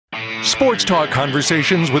Sports talk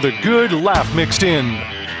conversations with a good laugh mixed in.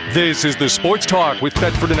 This is the Sports Talk with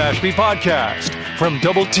Thetford and Ashby podcast from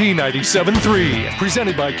Double T 97.3,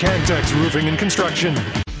 presented by Cantex Roofing and Construction.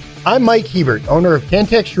 I'm Mike Hebert, owner of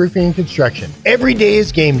Cantex Roofing and Construction. Every day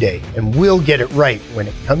is game day, and we'll get it right when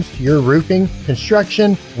it comes to your roofing,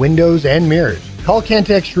 construction, windows, and mirrors. Call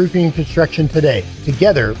Cantex Roofing and Construction today.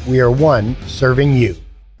 Together, we are one serving you.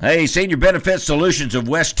 Hey, Senior Benefit Solutions of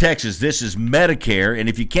West Texas. This is Medicare, and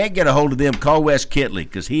if you can't get a hold of them, call Wes Kittley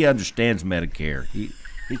because he understands Medicare. He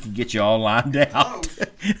can get you all lined out.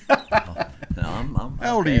 No,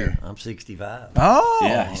 How old are you? I'm 65. Oh,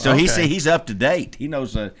 Yeah, so okay. he's up to date. He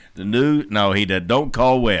knows the new. No, he doesn't. Don't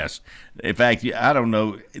call Wes. In fact, I don't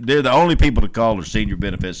know. They're the only people to call are Senior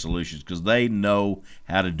Benefit Solutions because they know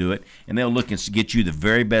how to do it, and they'll look and get you the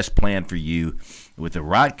very best plan for you with the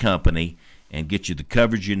right company and get you the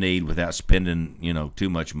coverage you need without spending too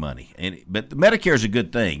much money. But the Medicare is a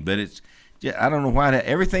good thing, but I don't know why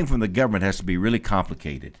everything from the government has to be really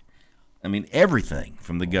complicated. I mean, everything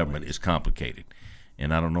from the government is complicated,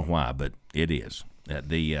 and I don't know why, but it is. But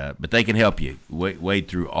they can help you wade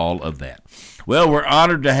through all of that. Well, we're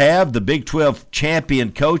honored to have the Big 12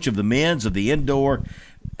 champion coach of the men's of the indoor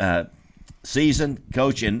season,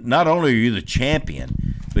 coach. And not only are you the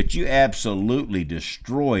champion, but you absolutely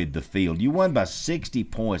destroyed the field. You won by 60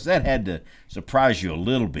 points. That had to surprise you a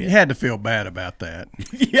little bit. You had to feel bad about that.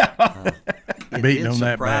 Yeah. It Beating did them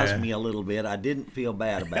that surprise bad. me a little bit. I didn't feel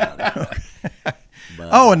bad about it. But,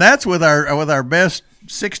 Oh, and that's with our best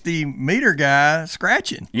 60-meter guy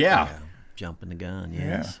scratching. Yeah. jumping the gun,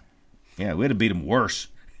 yes. Yeah, we'd have beat them worse.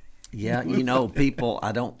 Yeah, people,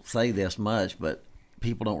 I don't say this much, but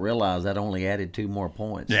people don't realize that only added 2 more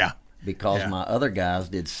points. Yeah. Because my other guys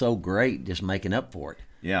did so great just making up for it.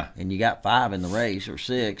 Yeah. And you got 5 in the race or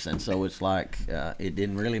 6, and so it's like it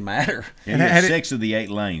didn't really matter. And you had 6 of the 8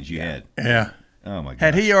 lanes you had. Yeah. Oh, my God.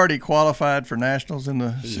 Had he already qualified for nationals in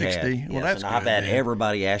the He 60? had, Well, yes, that's and good. I've had then.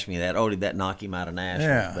 everybody ask me that. Oh, did that knock him out of nationals?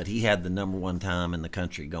 Yeah. But he had the number 1 time in the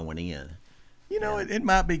country going in. It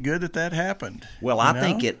might be good that happened. Well, I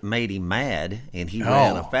think it made him mad, and he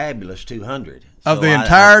ran a fabulous 200. Of So the I-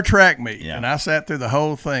 entire track meet, Yeah. and I sat through the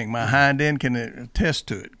whole thing. My hind end can attest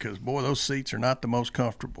to it because, boy, those seats are not the most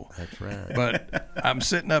comfortable. That's right. But I'm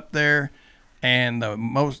sitting up there, and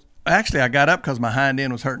actually I got up because my hind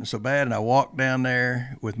end was hurting so bad, and I walked down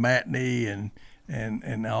there with Matt Nee and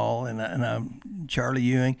I'm Charlie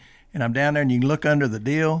Ewing, and I'm down there, and you can look under the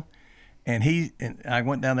deal, and I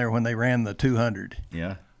went down there when they ran the 200.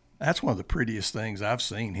 Yeah. That's one of the prettiest things I've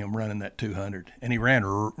seen, him running that 200, and he ran,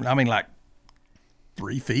 like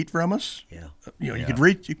 3 feet from us. Yeah. You could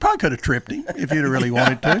reach. You probably could have tripped him if you'd have really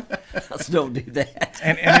wanted to. Let's don't do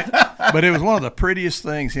that. But it was one of the prettiest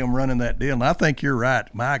things, him running that deal. And I think you're right.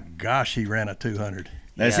 My gosh, he ran a 200.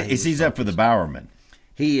 He's up for the Bowerman.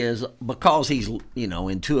 He is, because he's,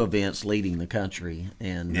 in 2 events leading the country.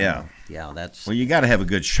 And that's. Well, you got to have a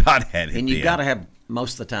good shot at it. And you've got to have,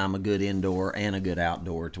 most of the time, a good indoor and a good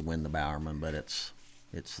outdoor to win the Bowerman. But it's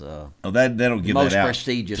that'll give most that out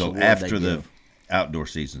prestigious till award after they the give. outdoor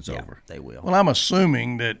season's Yeah, over. they will. Well, I'm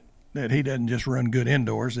assuming that he doesn't just run good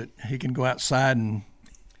indoors, that he can go outside and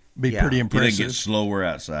be pretty He impressive. doesn't get slower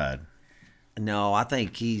outside. No, I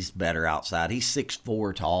think he's better outside. He's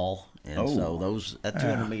 6'4" tall, and so that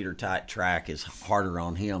 200-meter tight track is harder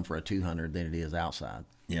on him for a 200 than it is outside.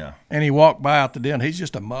 Yeah. And he walked by out the deal, and he's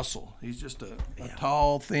just a muscle. He's just a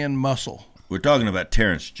tall, thin muscle. We're talking about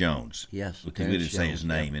Terrence Jones. Yes, Because we Terrence didn't say his Jones,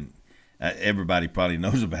 name. And everybody probably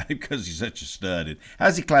knows about him because he's such a stud. And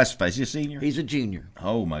how's he classified? Is he a senior? He's a junior.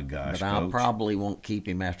 Oh, my gosh, But I Coach. probably won't keep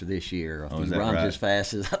him after this year. If Oh, he is that runs right? as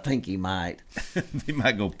fast as I think he might. He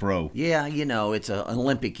might go pro. Yeah, it's an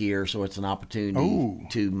Olympic year, so it's an opportunity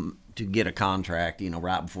to get a contract,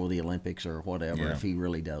 right before the Olympics or whatever, if he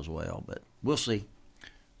really does well. But we'll see.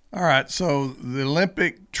 All right, so the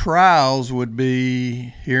Olympic trials would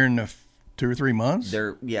be here in 2 or 3 months?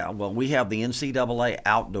 We have the NCAA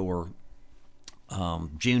outdoor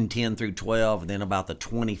June 10 through 12, and then about the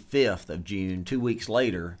 25th of June, 2 weeks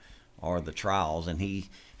later, are the trials. And he's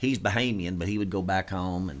Bahamian, but he would go back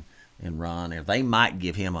home and run. If they might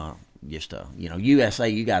give him USA,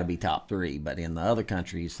 you got to be top 3, but in the other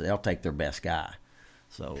countries, they'll take their best guy.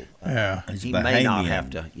 So he may not have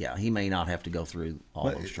to. Yeah, he may not have to go through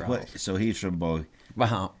all those trials. So he's from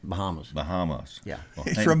Bahamas. Bahamas. Yeah. Well,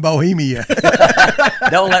 He's from Bohemia.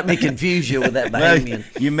 Don't let me confuse you with that well, Bahamian.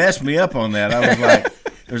 you messed me up on that. I was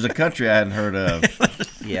like, there's a country I hadn't heard of.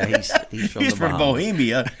 Yeah, he's from He's the from Bahamas.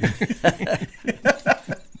 Bohemia. I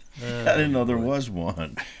didn't know there was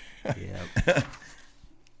one. Yeah.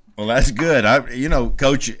 Well, that's good.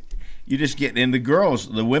 Coach, You just get in.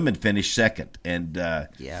 The women finished second, and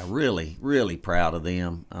yeah, really, really proud of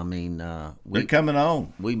them. I mean, they're coming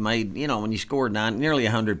on. We made, when you score nearly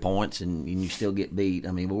 100 points and you still get beat.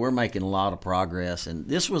 I mean, but we're making a lot of progress, and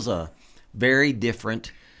this was a very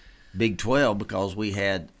different Big 12 because we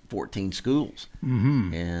had 14 schools,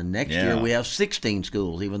 and next year we have 16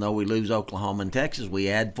 schools. Even though we lose Oklahoma and Texas, we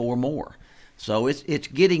add 4 more. So it's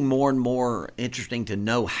getting more and more interesting to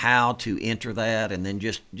know how to enter that, and then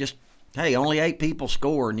just hey, only 8 people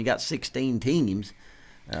score, and you got 16 teams.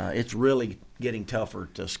 It's really getting tougher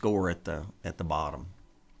to score at the bottom.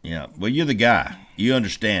 Yeah, well, you're the guy. You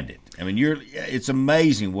understand it. I mean, it's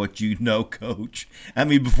amazing what you know, Coach. I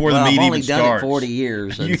mean, before the meet even starts. I've only done it 40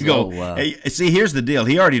 years. You go, hey, see, here's the deal.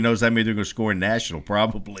 He already knows how many they're going to score in national,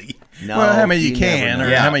 probably. No, well, how many you can,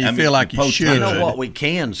 or how many you feel like you should. You know what we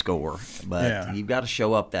can score, but you've got to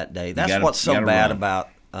show up that day. That's what's so bad about,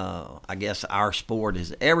 I guess, our sport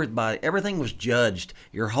is everything was judged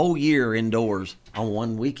your whole year indoors on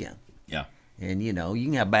one weekend. Yeah. And, you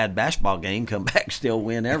can have a bad basketball game, come back, still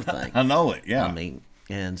win everything. I know it, yeah. I mean,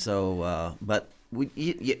 and so, but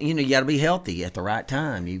you got to be healthy at the right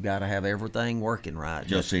time. You've got to have everything working right.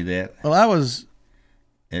 Did you see that? Well, I was,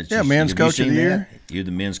 men's coach of the year. You're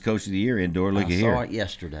the men's coach of the year indoor. Look at here. I saw it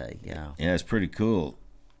yesterday, yeah. Yeah, it's pretty cool.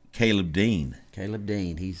 Caleb Dean,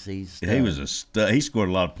 he was a stud. He scored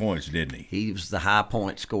a lot of points, didn't he? He was the high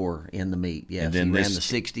point scorer in the meet. Yes, and then he ran the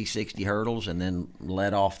 60 hurdles and then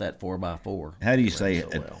led off that 4x4. How do you say it?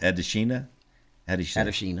 Adeshina? How do you say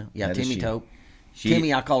Adeshina. Yeah, Timmy Adeshina. Tope.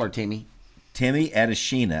 Timmy, I call her Timmy. Timmy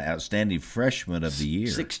Adeshina, outstanding freshman of the year.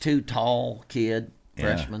 6'2", tall kid,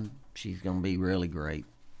 freshman. She's going to be really great.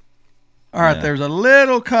 All right, there's a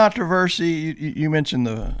little controversy. You mentioned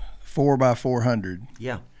the 4x400.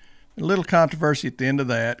 Yeah. A little controversy at the end of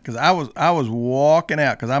that because I was walking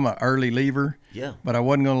out because I'm an early leaver. Yeah. But I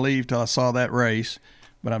wasn't going to leave till I saw that race.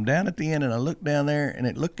 But I'm down at the end and I looked down there and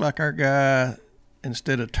it looked like our guy,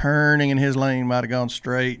 instead of turning in his lane, might have gone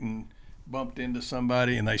straight and bumped into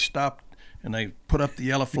somebody, and they stopped and they put up the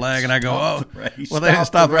yellow flag, and I go, oh, well, they didn't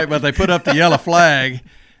stop the race, but they put up the yellow flag,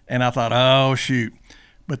 and I thought, oh, shoot.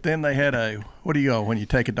 But then they had what do you go when you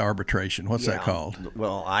take it to arbitration? What's that called?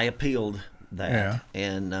 Well, I appealed that,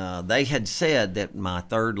 and they had said that my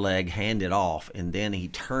third leg handed off, and then he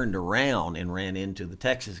turned around and ran into the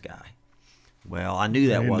Texas guy. Well, I knew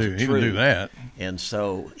that wasn't true. He didn't do that. And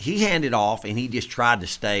so he handed off, and he just tried to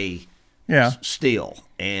stay still,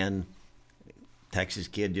 and Texas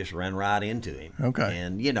kid just ran right into him. Okay.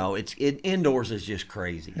 And, indoors is just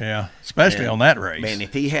crazy. Yeah, especially on that race. Man,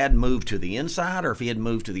 if he had moved to the inside or if he had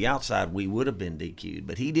moved to the outside, we would have been DQ'd.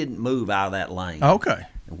 But he didn't move out of that lane. Okay.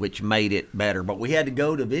 Which made it better. But we had to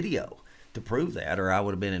go to video to prove that, or I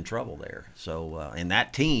would have been in trouble there. So, and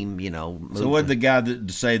that team, moved. So what did the guy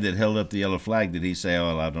say that held up the yellow flag, did he say,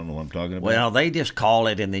 oh, I don't know what I'm talking about? Well, they just call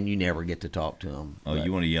it, and then you never get to talk to them. Oh,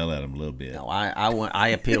 you want to yell at them a little bit. No, I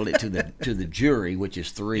appealed it to the jury, which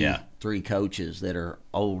is three coaches that are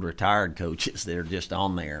old retired coaches that are just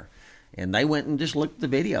on there. And they went and just looked at the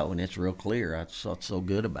video, and it's real clear. That's what's so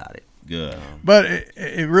good about it. Good. But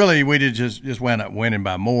it really, we did just wound up winning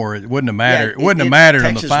by more. It wouldn't have mattered. It wouldn't have mattered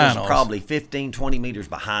in the finals. Texas was probably 15, 20 meters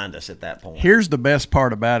behind us at that point. Here's the best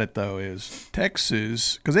part about it, though, is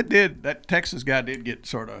Texas, because that Texas guy did get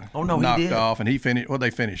sort of knocked off, and he finished. Well, they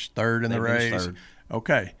finished third in the race. Third.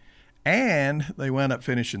 Okay, and they wound up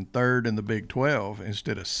finishing third in the Big 12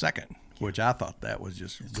 instead of second, which I thought that was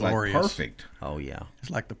just glorious. Like perfect. Oh, yeah.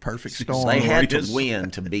 It's like the perfect storm. They had to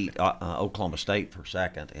win to beat Oklahoma State for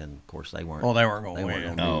second, and, of course, they weren't. Well, they weren't going to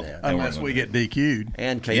win. Do that. Unless we get DQ'd.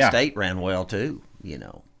 And K-State ran well, too,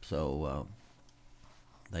 So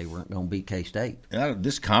they weren't going to beat K-State.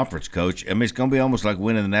 This conference, Coach, I mean, it's going to be almost like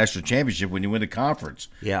winning the national championship when you win the conference.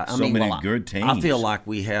 Yeah, many good teams. I feel like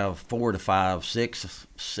we have 4 to 5, 6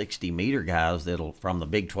 60-meter guys from the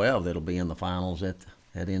Big 12 that'll be in the finals at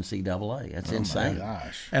NCAA. That's insane. My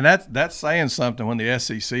gosh. And that's saying something when the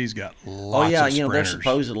SEC's got lots of sprinters. They're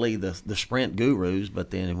supposedly the sprint gurus,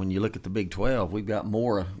 but then when you look at the Big 12, we've got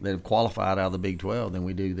more that have qualified out of the Big 12 than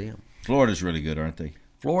we do them. Florida's really good, aren't they?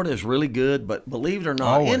 Florida is really good, but believe it or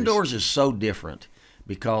not, indoors is so different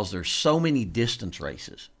because there's so many distance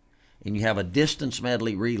races. And you have a distance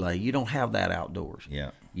medley relay. You don't have that outdoors.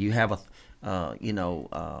 Yeah. You have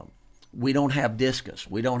we don't have discus.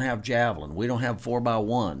 We don't have javelin. We don't have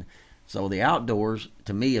 4x1. So the outdoors,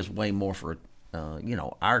 to me, is way more for,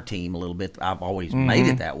 our team a little bit. I've always made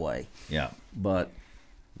it that way. Yeah. But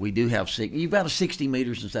we do have you've got a 60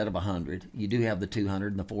 meters instead of 100. You do have the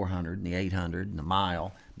 200 and the 400 and the 800 and the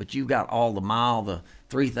mile. But you've got all the mile, the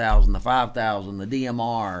 3,000, the 5,000, the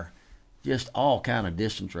DMR. just all kind of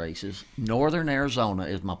distance races. Northern Arizona,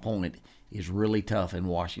 is my point, is really tough in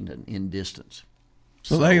Washington in distance.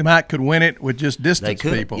 So they could win it with just distance They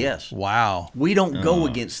could, people. yes. Wow. We don't go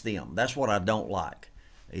against them. That's what I don't like.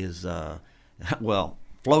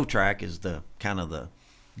 Flow Track is the kind of the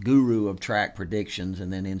guru of track predictions,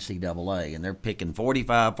 and then NCAA, and they're picking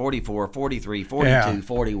 45, 44, 43, 42,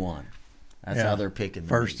 41. That's how they're picking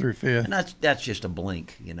first through fifth. And that's just a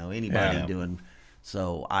blink, anybody doing.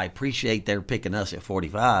 So I appreciate they're picking us at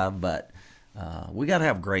 45, but we got to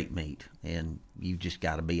have great meat, and you just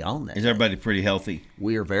got to be on that. Is everybody pretty healthy?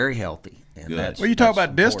 We are very healthy. And Good. Well, you talk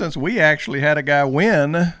about distance. We actually had a guy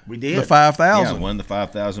win We did. the 5,000. Yeah, won the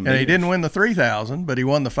 5,000 And he meters. didn't win the 3,000, but he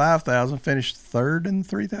won the 5,000, finished third in the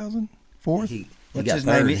 3,000, fourth. He What's got his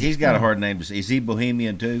name? third. He's got a hard name to say. Is he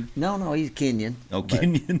Bohemian too? No, he's Kenyan. Oh, But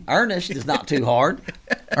Kenyan. Ernest is not too hard.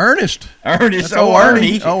 Ernest. Ernest. That's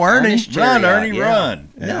Ernie. Oh, Ernie. Ernest Run, Chariot, Ernie, yeah. run.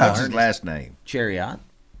 No, What's his Ernest. last name? Chariot.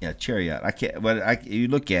 Yeah, Chariot. I can't. But you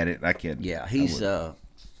look at it, I can't. Yeah, he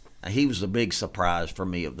was a big surprise for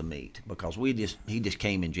me of the meet because he just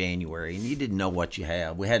came in January and you didn't know what you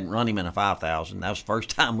had. We hadn't run him in a 5,000. That was the first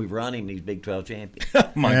time we've run him. He's Big 12 champion. Oh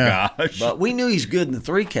my gosh. But we knew he's good in the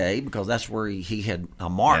 3K because that's where he had a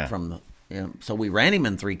mark from the. So we ran him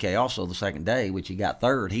in 3K also the second day, which he got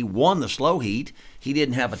third. He won the slow heat. He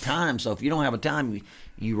didn't have a time, so if you don't have a time,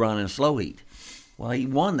 you run in a slow heat. Well, he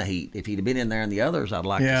won the heat. If he'd have been in there in the others, I'd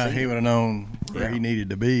like to see Yeah, he him. would have known where he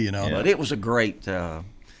needed to be, But it was a great.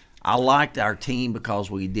 I liked our team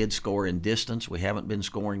because we did score in distance. We haven't been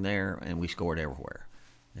scoring there, and we scored everywhere.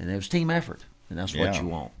 And it was team effort, and that's what you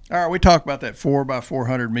want. All right, we talked about that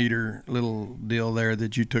 4x400 meter little deal there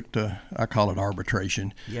that you took to, I call it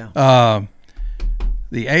arbitration. Yeah.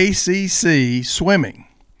 The ACC swimming.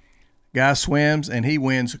 Guy swims, and he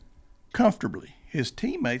wins comfortably. His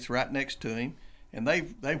teammates right next to him, and they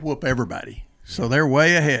whoop everybody. So they're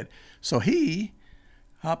way ahead. So he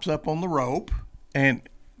hops up on the rope, and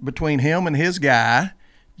between him and his guy,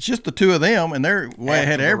 it's just the two of them, and they're way After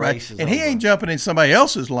ahead of the everybody. race is And he over. ain't jumping in somebody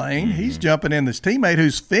else's lane. Mm-hmm. He's jumping in this teammate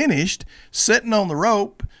who's finished, sitting on the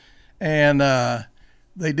rope, and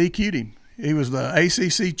they DQ'd him. He was the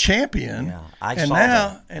ACC champion. Yeah, I and saw now,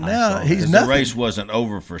 that. And I now saw that. he's 'Cause nothing. the race wasn't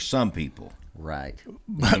over for some people. Right.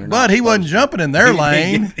 But he wasn't jumping in their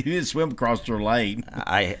lane. He didn't swim across their lane.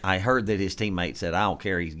 I heard that his teammate said, "I don't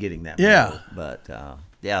care. He's getting that." Yeah. medal." But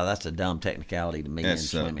that's a dumb technicality to me in That's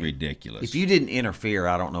swimming. ridiculous. If you didn't interfere,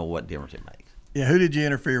 I don't know what difference it makes. Yeah, who did you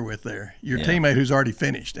interfere with there? Your Yeah. teammate who's already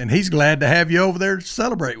finished, and he's glad to have you over there to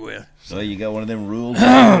celebrate with. So you got one of them rules,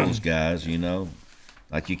 guys.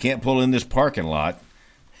 Like you can't pull in this parking lot.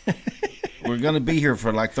 We're going to be here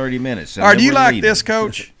for like 30 minutes. All right, do you we're like leaving. this,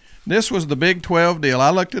 Coach? This was the Big 12 deal. I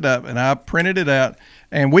looked it up, and I printed it out,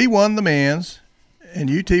 and we won the men's, and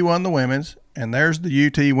UT won the women's, and there's the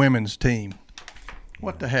UT women's team.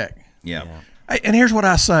 What the heck? Yeah. Hey, and here's what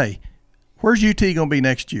I say. Where's UT going to be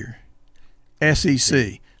next year?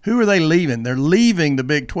 SEC. Who are they leaving? They're leaving the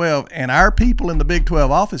Big 12, and our people in the Big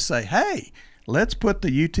 12 office say, hey, let's put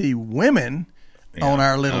the UT women on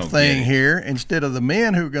our little thing here instead of the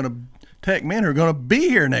men who are going to – Tech men who are going to be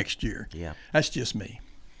here next year. Yeah. That's just me.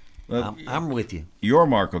 Well, I'm with you. your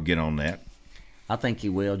Mark will get on that. I think he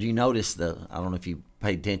will. Did you notice I don't know if you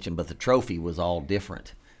paid attention, but the trophy was all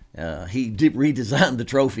different. He redesigned the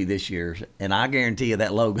trophy this year, and I guarantee you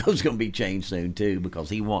that logo's going to be changed soon too because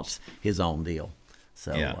he wants his own deal.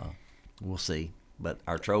 So we'll see. But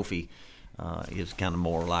our trophy is kind of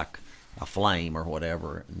more like a flame or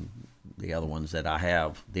whatever. And the other ones that I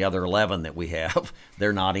have, the other 11 that we have,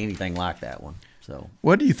 they're not anything like that one. So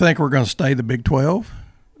What do you think, we're going to stay the Big 12?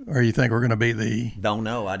 Or you think we're going to be the don't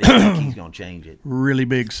know. I didn't think he's going to change it. really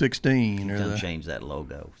big 16? He's Or going the, to change that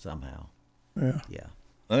logo somehow. yeah. Yeah.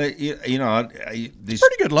 These,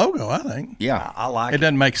 Pretty good logo, I think. yeah. I like It it.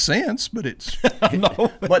 doesn't make sense, but it's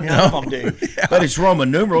No, But none of them do. but it's Roman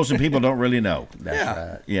numerals and people don't really know. That's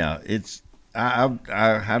right. Yeah, it's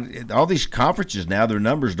all these conferences now. Their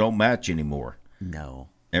numbers don't match anymore. No.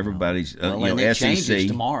 Everybody's Well, and it changes SEC.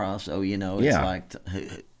 tomorrow, so it's Yeah. like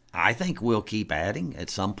I think we'll keep adding at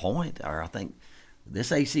some point, or I think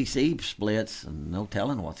this ACC splits, and no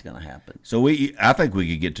telling what's going to happen. So I think we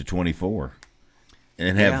could get to 24,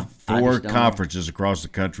 and Yeah, have I 4 just don't know. conferences across the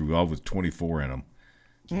country, all with 24 in them.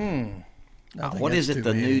 I think What is that's it? too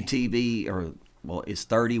The many. new TV, or it's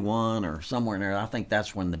 31 or somewhere in there. I think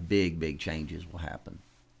that's when the big changes will happen.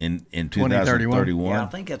 In 2031? 2031. Yeah, I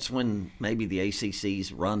think that's when maybe the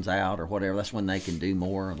ACC's runs out or whatever. That's when they can do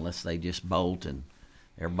more, unless they just bolt and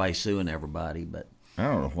everybody's suing everybody. But I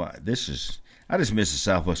don't know why this is. I just miss the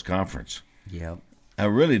Southwest Conference. yeah, I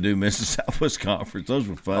really do miss the Southwest Conference. Those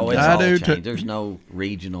were fun. Oh, it's I all do changed. too. There's no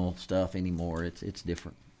regional stuff anymore. It's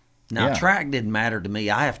different. Now, Yeah. track didn't matter to me.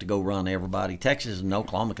 I have to go run everybody. Texas and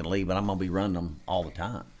Oklahoma can leave, but I'm going to be running them all the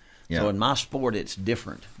time. Yeah. So in my sport, it's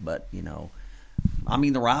different. But, I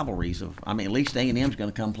mean, the rivalries at least A&M's going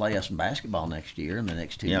to come play us in basketball next year, in the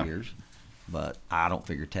next 2 Yeah. years. But I don't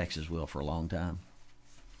figure Texas will for a long time.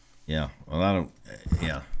 Yeah. Well, I don't.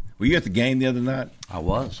 Yeah. Were you at the game the other night? I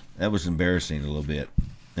was. That was embarrassing a little bit,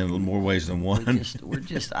 in a little more ways than one.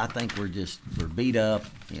 I think we're beat up,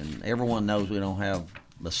 and everyone knows we don't have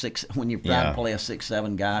the six. When you're trying to play a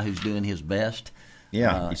 6'7" guy who's doing his best,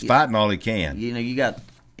 He's fighting all he can. you got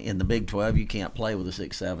in the Big 12, you can't play with a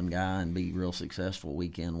 6'7" guy and be real successful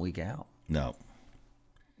week in, week out. No.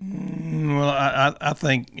 Well, I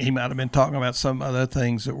think he might have been talking about some other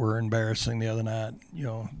things that were embarrassing the other night.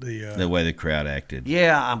 The way the crowd acted.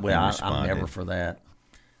 Yeah, I'm responded. never for that.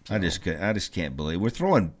 I just can't believe we're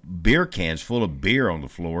throwing beer cans full of beer on the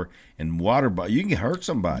floor and water bottles. You can hurt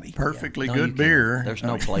somebody. Perfectly No, you good can't. beer. There's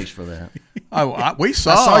no place for that. We I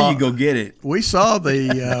saw saw you go get it. We saw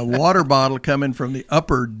the water bottle coming from the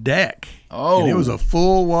upper deck. Oh. And it was a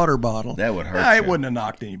full water bottle. That would hurt Nah, it you. wouldn't have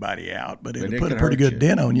knocked anybody out, but it would it put a could pretty hurt good you.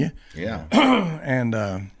 dent on you. Yeah. And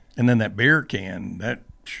then that beer can,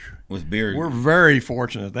 With beer. we're very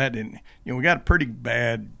fortunate that didn't. We got a pretty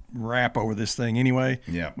bad rap over this thing anyway.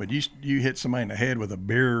 Yeah. But you hit somebody in the head with a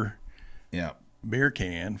beer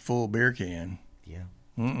can, full beer can.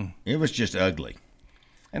 Yeah. It was just ugly.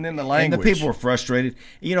 And then the And language. the people were frustrated.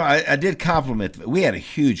 I did compliment. We had a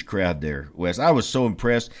huge crowd there, Wes. I was so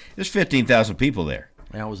impressed. There's 15,000 people there.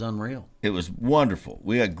 That was unreal. It was wonderful.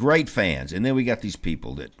 We got great fans, and then we got these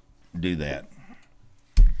people that do that.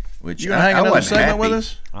 Which you gonna hang another wasn't segment with happy.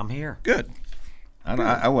 us? I'm here. Good.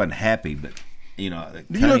 I wasn't happy, but Do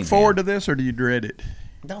you look forward to this, or do you dread it?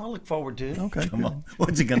 No, I look forward to it. Okay. Come on,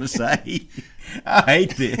 what's he gonna say? I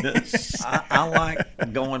hate this. I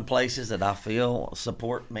like going places that I feel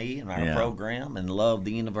support me and our program and love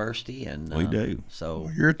the university. And We do.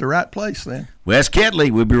 So You're at the right place then. Wes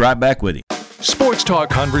Kittley, we'll be right back with you. Sports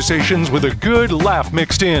talk conversations with a good laugh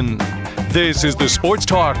mixed in. This is the Sports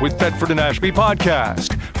Talk with Thetford and Ashby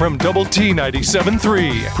podcast from Double T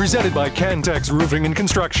 97.3, presented by Cantex Roofing and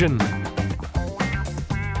Construction.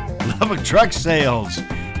 Lubbock Truck Sales.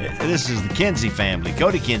 This is the Kinsey family.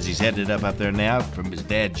 Cody Kinsey's headed up out there now from his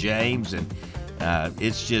dad James, and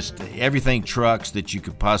it's just everything trucks that you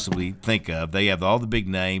could possibly think of. They have all the big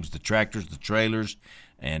names, the tractors, the trailers,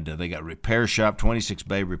 and they got repair shop, 26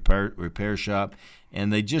 bay repair shop,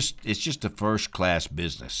 and it's just a first class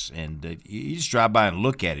business. And you just drive by and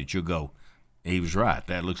look at it, you'll go, he was right.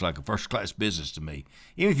 That looks like a first-class business to me.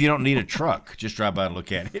 Even if you don't need a truck, just drive by and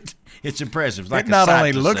look at it. It's impressive. It's like It not a sight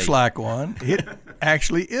only to looks see. like one, it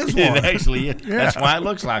actually is one. It actually is. That's why it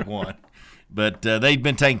looks like one. But they've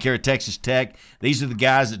been taking care of Texas Tech. These are the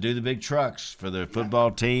guys that do the big trucks for the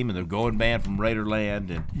football team and the going band from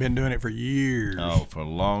Raiderland. And Been doing it for years. oh, for a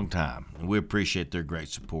long time. And we appreciate their great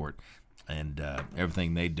support and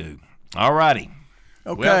everything they do. All righty.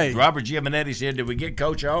 Okay. Well, Robert Giovannetti said, did we get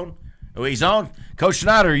Coach on? Oh, he's on. Coach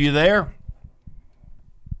Snyder, are you there?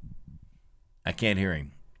 I can't hear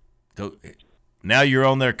him. Now you're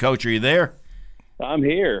on there, Coach. Are you there? I'm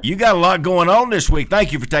here. You got a lot going on this week.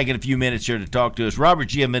 Thank you for taking a few minutes here to talk to us. Robert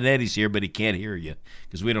Giovanetti's here, but he can't hear you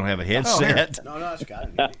because we don't have a headset. No, it's got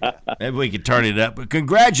it. Maybe we could turn it up. But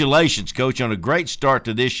congratulations, Coach, on a great start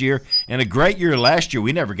to this year and a great year last year.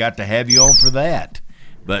 We never got to have you on for that.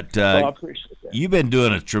 But I appreciate that. you've been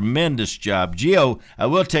doing a tremendous job. Gio, I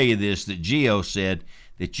will tell you this, that Gio said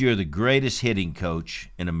that you're the greatest hitting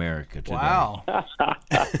coach in America today. Wow.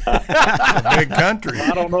 A big country.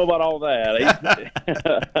 I don't know about all that.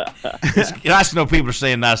 It's nice to know people are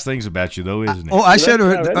saying nice things about you, though, isn't it? Oh, I said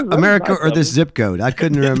that's America nice or of this him. zip code. I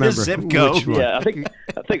couldn't remember zip code. which one. Yeah, I think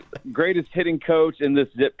greatest hitting coach in this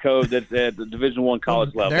zip code that's at the Division I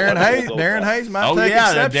college level. Darren Hayes might Oh, take yeah,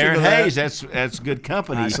 exception Darren to that. Hayes. That's good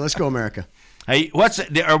company. All right, so let's go America. Hey,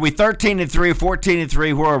 are we 13-3,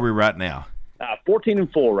 14-3? Where are we right now?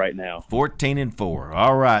 14-4 right now. 14-4.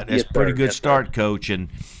 All right, that's Yes, a pretty sir. good Yes, start, Coach. And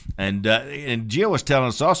Jill was telling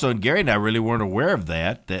us also, and Gary and I really weren't aware of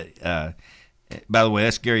that. That by the way,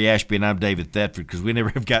 that's Gary Ashby, and I'm David Thetford, because we never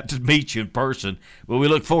have got to meet you in person, but we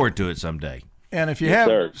look forward to it someday. And if you Yes,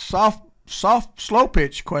 have sir. soft, slow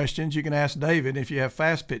pitch questions, you can ask David. If you have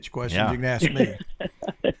fast pitch questions, Yeah. you can ask me.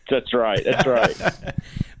 That's right. That's right.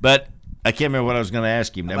 But I can't remember what I was going to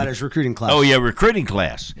ask him. About his recruiting class. Oh, yeah, recruiting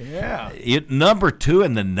class. Yeah. Number 2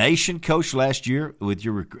 in the nation, Coach, last year with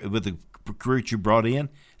the recruit you brought in.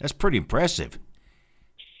 That's pretty impressive.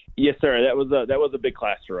 Yes, sir. That was a big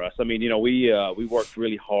class for us. I mean, we worked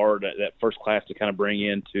really hard at that first class to kind of bring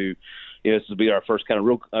into, this will be our first kind of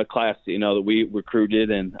real class, that we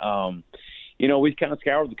recruited, and we kind of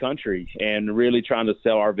scoured the country and really trying to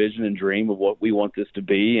sell our vision and dream of what we want this to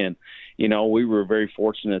be. And we were very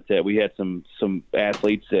fortunate that we had some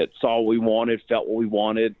athletes that saw what we wanted, felt what we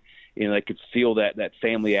wanted. They could feel that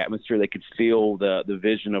family atmosphere. They could feel the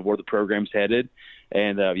vision of where the program's headed.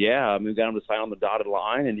 And, we got them to sign on the dotted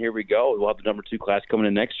line, and here we go. We'll have the number 2 class coming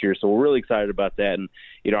in next year. So we're really excited about that. And,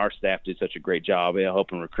 our staff did such a great job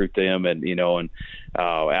helping recruit them and out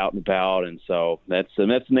and about. And so that's the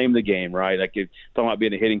name of the game, right? Like, if talking about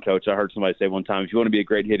being a hitting coach, I heard somebody say one time, if you want to be a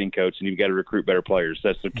great hitting coach, and you've got to recruit better players.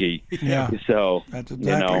 That's the key. Yeah. So that's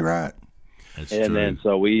exactly right. That's and true. then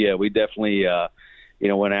so we definitely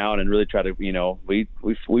went out and really tried to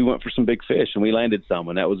we went for some big fish, and we landed some,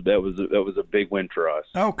 and that was a big win for us.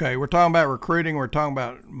 Okay, we're talking about recruiting. We're talking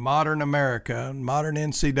about modern America, modern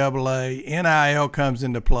NCAA. NIL comes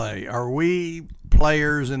into play. Are we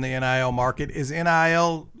players in the NIL market? Is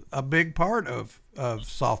NIL a big part of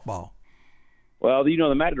softball? Well,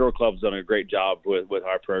 the Matador Club's done a great job with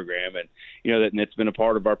our program, and and it's been a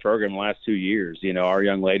part of our program the last 2 years. Our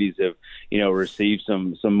young ladies have received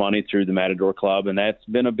some money through the Matador Club, and that's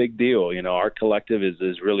been a big deal. Our collective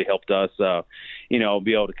has really helped us be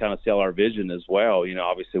able to kind of sell our vision as well.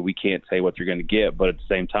 Obviously we can't say what you're going to get, but at the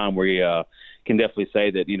same time we can definitely say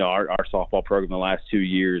that our softball program the last 2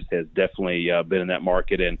 years has definitely been in that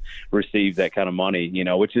market and received that kind of money,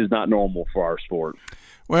 which is not normal for our sport.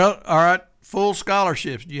 Well, all right. Full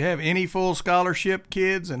scholarships. Do you have any full scholarship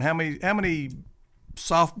kids, and how many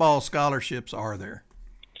softball scholarships are there?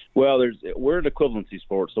 Well, we're an equivalency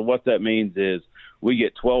sport, so what that means is we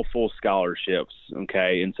get 12 full scholarships,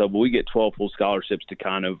 okay? And so we get 12 full scholarships to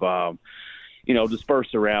kind of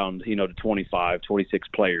disperse around, to 25, 26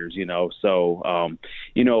 players, So,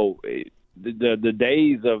 the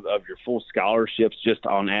days of your full scholarships just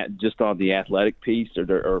on the athletic piece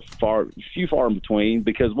are few far in between,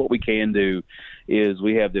 because what we can do is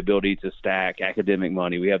we have the ability to stack academic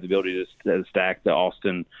money. We have the ability to stack the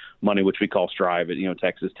Austin money, which we call Strive at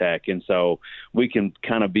Texas Tech, and so we can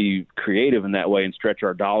kind of be creative in that way and stretch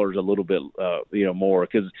our dollars a little bit more,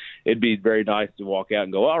 because it'd be very nice to walk out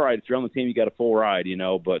and go, all right, if you're on the team you got a full ride,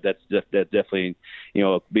 but that's definitely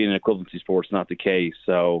being an equivalency sport is not the case.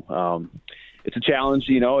 So it's a challenge,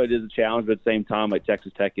 it is a challenge, but at the same time, like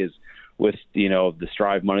Texas Tech is with the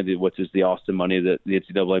Strive money, which is the Austin money, the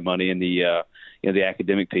NCAA money, and the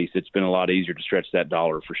academic piece, it's been a lot easier to stretch that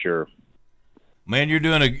dollar for sure. Man,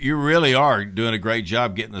 you really are doing a great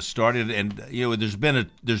job getting us started, and there's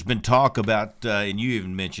been talk about, and you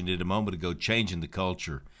even mentioned it a moment ago, changing the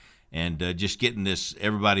culture, and just getting this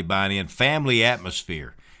everybody buying in, family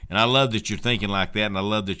atmosphere. And I love that you're thinking like that, and I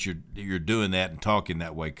love that you're doing that and talking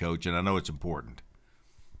that way, Coach. And I know it's important.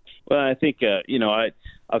 Well, I think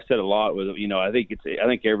I've said a lot with I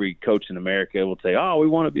think every coach in America will say, "Oh, we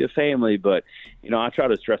want to be a family," but I try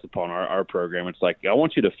to stress upon our program. It's like, I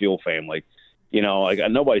want you to feel family.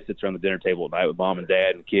 Nobody sits around the dinner table at night with mom and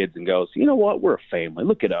dad and kids and goes, you know what, we're a family.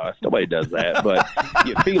 Look at us. Nobody does that, but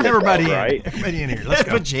you feel everybody it, right? Everybody in here. Let's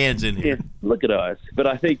go. Put your hands in here. Yeah, look at us. But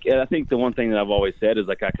I think the one thing that I've always said is,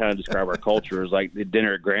 like, I kind of describe our culture as like the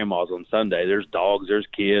dinner at grandma's on Sunday. There's dogs, there's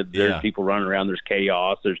kids, there's people running around, there's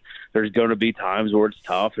chaos. There's going to be times where it's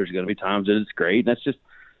tough. There's going to be times that it's great. And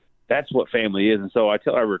that's what family is. And so I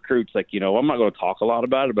tell our recruits, like, I'm not going to talk a lot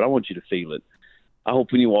about it, but I want you to feel it. I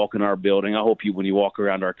hope when you walk in our building, I hope when you walk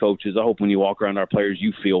around our coaches, I hope when you walk around our players,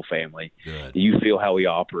 you feel family. Good. You feel how we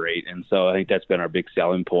operate. And so I think that's been our big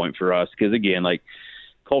selling point for us. Because, again, like,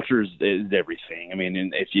 culture is everything. I mean,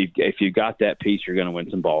 and if you got that piece, you're going to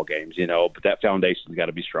win some ball games, but that foundation's got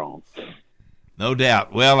to be strong. No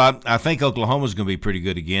doubt. Well, I think Oklahoma's going to be pretty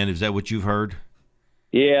good again. Is that what you've heard?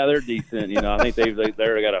 Yeah, they're decent. I think they've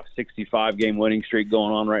got a 65-game winning streak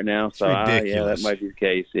going on right now. So yeah, that might be the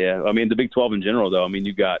case. Yeah, I mean, the Big 12 in general, though. I mean,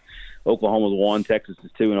 you've got Oklahoma's 1, Texas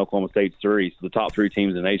is 2, and Oklahoma State's 3. So the top 3 teams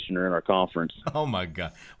in the nation are in our conference. Oh my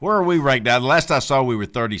God, where are we right now? The last I saw, we were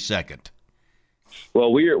 32nd.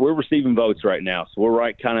 Well, we're receiving votes right now, so we're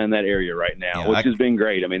right kind of in that area right now, which has been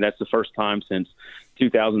great. I mean, that's the first time since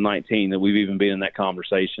 2019 that we've even been in that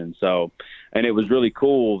conversation. So, and it was really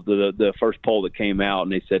cool, the first poll that came out,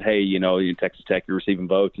 and they said, hey, in Texas Tech, you're receiving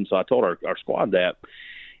votes. And so I told our squad that,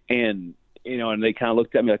 and and they kind of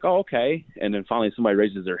looked at me like, oh, okay. And then finally somebody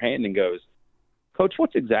raises their hand and goes, Coach, what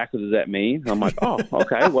exactly does that mean? I'm like, oh,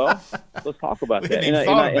 okay, well, let's talk about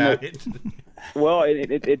that. Well,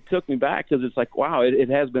 it took me back, because it's like, wow, it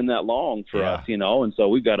has been that long for us, and so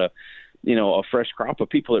we've got to a fresh crop of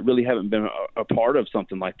people that really haven't been a part of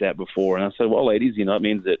something like that before. And I said, well, ladies, it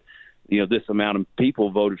means that, this amount of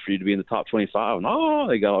people voted for you to be in the top 25. And,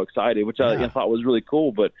 they got all excited, which I thought was really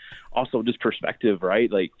cool, but also just perspective,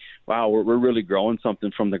 right? Like, wow, we're really growing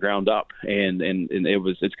something from the ground up. And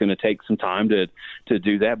it's going to take some time to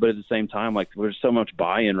do that. But at the same time, like, there's so much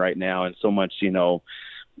buy-in right now and so much,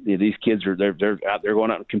 these kids they're out there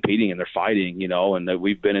going out and competing and they're fighting, and that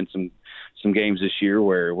we've been in some games this year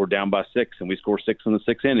where we're down by 6 and we score 6 in the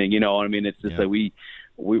 6th inning. It's just that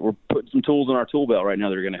we're putting some tools in our tool belt right now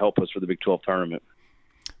that are going to help us for the Big 12 tournament.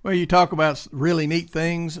 Well, you talk about really neat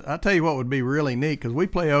things. I'll tell you what would be really neat, because we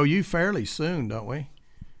play OU fairly soon, don't we?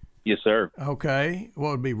 Yes, sir. Okay.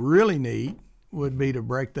 What would be really neat would be to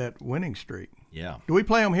break that winning streak. Yeah. Do we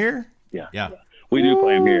play them here? Yeah. We do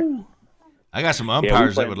play them here. I got some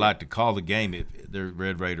umpires that would like to call the game if they're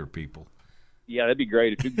Red Raider people. Yeah, that'd be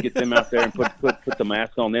great if you could get them out there and put the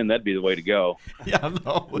mask on them. That'd be the way to go. Yeah,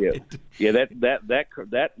 no. Yeah.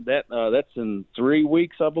 That's in 3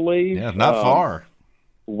 weeks, I believe. Yeah, not far.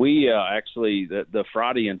 We actually the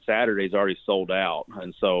Friday and Saturday is already sold out,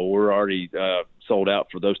 and so we're already sold out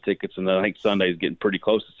for those tickets. And I think Sunday's getting pretty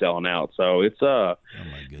close to selling out. So it's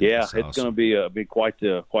it's going to be quite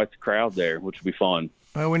the crowd there, which will be fun.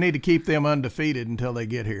 Well, we need to keep them undefeated until they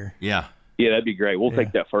get here. Yeah. Yeah, that'd be great. We'll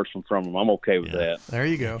take that first one from them. I'm okay with that. There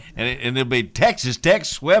you go. And it'll be Texas Tech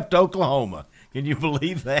swept Oklahoma. Can you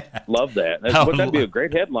believe that? Love that. That'd be a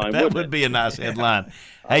great headline. That would be a nice headline.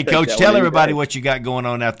 Hey, Coach, tell everybody what you got going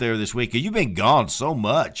on out there this week. You've been gone so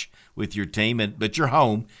much with your team, but you're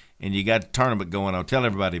home and you got a tournament going on. Tell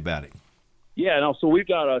everybody about it. Yeah, no. So we've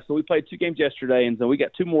got we played 2 games yesterday, and then we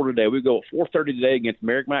got 2 more today. We go at 4:30 today against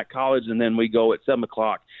Merrimack College, and then we go at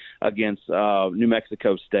 7:00 against New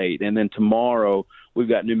Mexico State, and then tomorrow we've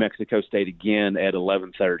got New Mexico State again at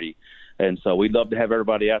 11:30. And so we'd love to have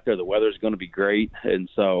everybody out there. The weather's going to be great, and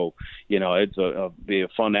so it's be a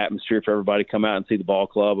fun atmosphere for everybody to come out and see the ball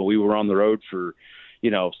club. And we were on the road for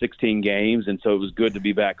 16 games, and so it was good to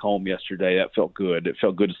be back home yesterday. That felt good. It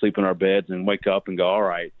felt good to sleep in our beds and wake up and go, all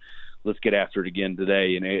right, let's get after it again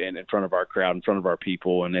today and in front of our crowd, in front of our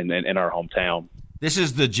people, and in our hometown. This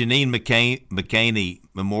is the Janine McCaney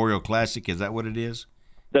Memorial Classic. Is that what it is?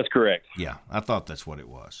 That's correct. Yeah, I thought that's what it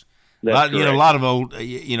was. That's a lot of old,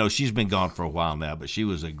 she's been gone for a while now, but she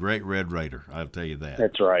was a great Red Raider. I'll tell you that.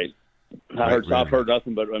 That's right. I've heard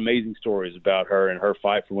nothing but amazing stories about her and her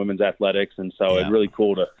fight for women's athletics, and so it's really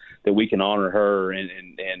cool that we can honor her and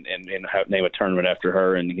name a tournament after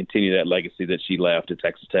her and continue that legacy that she left at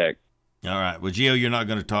Texas Tech. All right. Well, Gio, you're not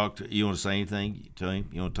going to talk. You want to say anything to him?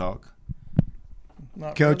 You want to talk?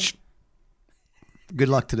 Coach, good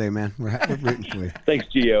luck today, man. We're rooting for you. Thanks,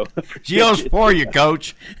 Gio. Gio's for you,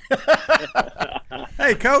 Coach.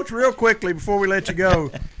 Hey, Coach, real quickly before we let you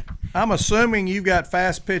go, I'm assuming you've got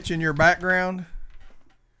fast pitch in your background?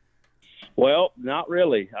 Well, not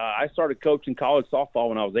really. I started coaching college softball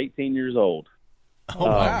when I was 18 years old. Oh,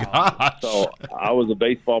 my gosh. So I was a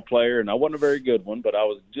baseball player, and I wasn't a very good one, but I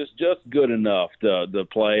was just good enough to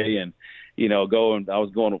play and, go. And I was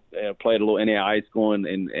going to play at a little NAIA high school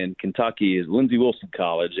in Kentucky at Lindsey Wilson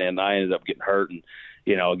College, and I ended up getting hurt. And,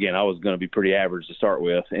 again, I was going to be pretty average to start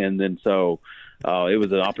with. And then so it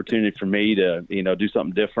was an opportunity for me to, do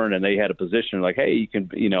something different. And they had a position like, hey, you can,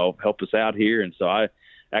 help us out here. And so I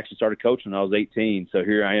actually started coaching when I was 18. So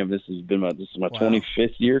here I am. This is my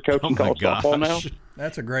 25th year coaching college softball now.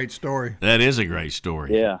 That's a great story. That is a great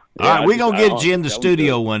story. Yeah. All right, we're going to get you in the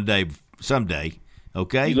studio one day, someday,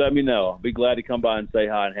 okay? You let me know. I'll be glad to come by and say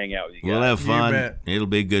hi and hang out with you guys. We'll have fun. It'll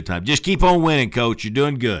be a good time. Just keep on winning, Coach. You're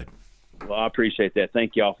doing good. Well, I appreciate that.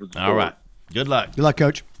 Thank you all for the support. All right. Good luck. Good luck,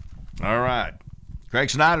 Coach. All right. Craig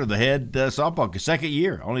Snyder, the head softball, second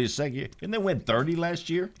year, only his second year. Didn't they win 30 last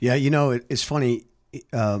year? Yeah, it's funny.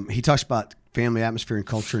 He talks about family atmosphere and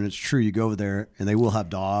culture, and it's true. You go over there, and they will have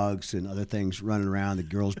dogs and other things running around. The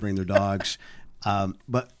girls bring their dogs.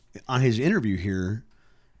 But on his interview here,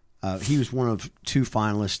 he was one of 2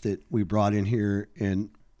 finalists that we brought in here, and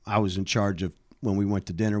I was in charge of when we went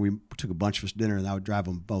to dinner. We took a bunch of us to dinner, and I would drive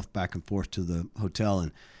them both back and forth to the hotel.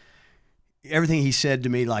 And everything he said to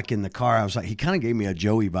me, like in the car, I was like, he kind of gave me a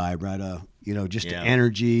Joey vibe, right? Just the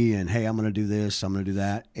energy and, hey, I'm going to do this, I'm going to do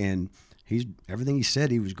that. And everything he said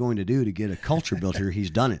he was going to do to get a culture built here, he's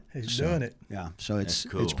done it. He's doing it. Yeah, so it's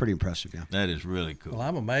cool. It's pretty impressive. Yeah, that is really cool. Well,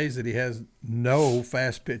 I'm amazed that he has no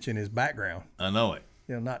fast pitch in his background. I know it.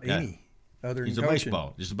 Not any other. He's than coaching.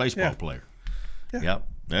 Just a baseball player. Yeah. Yep.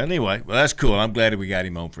 Anyway, well, that's cool. I'm glad we got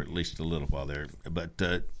him on for at least a little while there. But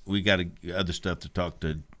we got other stuff to talk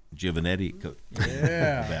to Giovannetti.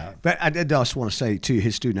 Yeah. But I did also want to say, too,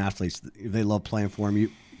 his student athletes, they love playing for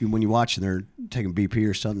him. When you watch and they're taking BP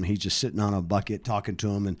or something, he's just sitting on a bucket talking to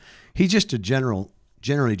them. And he's just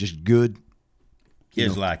generally just good.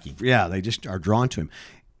 Kids like him. Yeah, they just are drawn to him.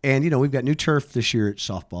 And, we've got new turf this year at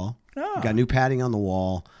softball. We've got new padding on the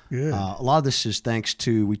wall. Good. A lot of this is thanks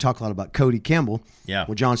to, we talk a lot about Cody Campbell. Yeah.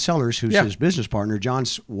 Well, John Sellers, who's his business partner.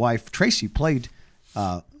 John's wife, Tracy, played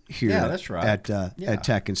here that's right. at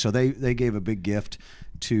Tech. And so they gave a big gift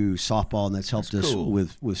to softball, and that's helped us cool.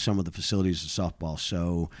 with some of the facilities of softball.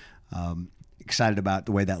 So excited about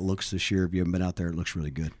the way that looks this year. If you haven't been out there, it looks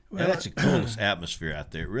really good. Well, that's the coolest atmosphere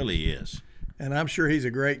out there. It really is. And I'm sure he's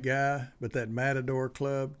a great guy, but that Matador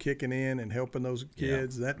Club kicking in and helping those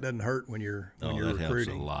kids, that doesn't hurt when you're that recruiting helps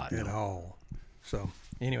a lot. at all. So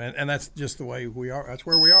anyway, and that's just the way we are. That's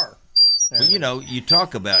where we are. Well, you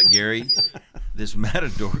talk about, Gary, this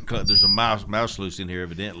Matador Club. There's a mouse loose in here,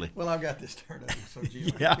 evidently. Well, I've got this turned up. So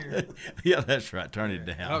Yeah, that's right. Turn it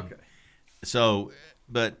down. Okay. So,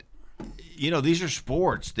 but these are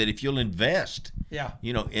sports that if you'll invest, in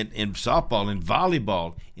softball and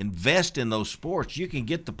volleyball, invest in those sports, you can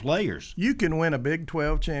get the players. You can win a Big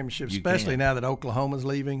 12 championship, especially now that Oklahoma's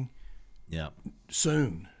leaving. Yeah.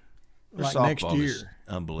 Soon, Their like next softball is year,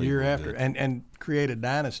 unbelievable. year after, good. and create a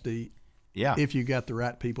dynasty. Yeah. If you got the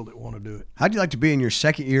right people that want to do it. How'd you like to be in your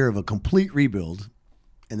second year of a complete rebuild,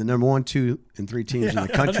 and the number 1, 2, and 3 teams in the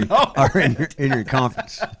country are in your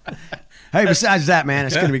conference? Hey, besides that, man,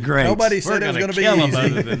 it's going to be great. Nobody said it was going to be easy.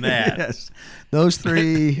 Other than that. Yes. Those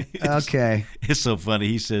 3, okay. It's so funny.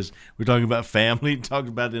 He says, we're talking about family, talking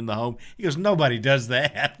about it in the home. He goes, nobody does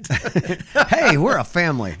that. Hey, we're a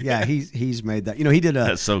family. Yeah, he's made that. He did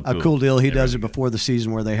That's so a cool. cool deal. He does it before the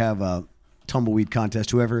season where they have a tumbleweed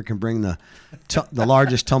contest. Whoever can bring the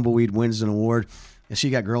largest tumbleweed wins an award. And so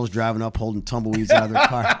you got girls driving up holding tumbleweeds out of their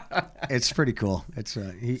car. It's pretty cool. It's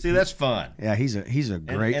See, that's fun. Yeah, he's a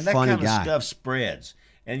great, and that funny kind guy. of stuff spreads.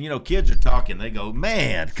 And kids are talking. They go,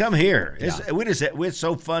 "Man, come here! It's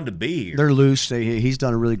so fun to be here." They're loose. He's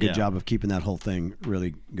done a really good job of keeping that whole thing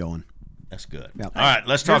really going. That's good. Yeah. All right,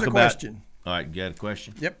 let's Here's talk a about. question. All right, you got a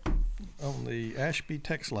question? Yep. On the Ashby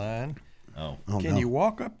text line, Oh, can you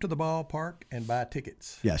walk up to the ballpark and buy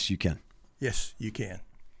tickets? Yes, you can. Yes, you can.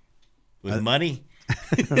 with money?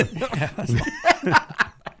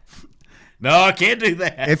 No, I can't do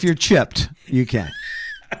that. If you're chipped, you can.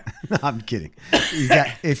 No, I'm kidding. You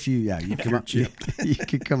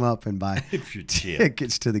can come up and buy If you're chipped.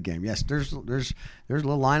 tickets to the game. Yes, there's a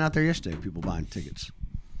little line out there yesterday. People buying tickets.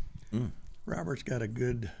 Robert's got a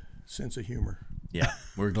good sense of humor. Yeah,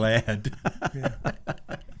 we're glad. Yeah.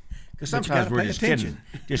 Because sometimes gotta we're pay just attention.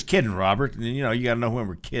 kidding. Just kidding, Robert. And you got to know when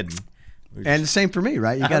we're kidding. And the same for me,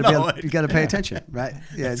 right? You got to pay attention, right?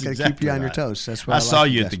 Yeah, it's got to keep you on your toes. That's what I I saw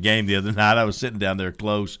like you to at the guess. game the other night. I was sitting down there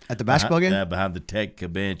close At the basketball game? behind the Tech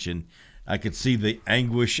bench, and I could see the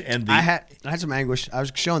anguish and the. I had some anguish. I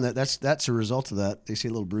was showing that's a result of that. They see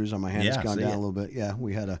a little bruise on my hand. Yeah, It's gone see down it. a little bit. Yeah,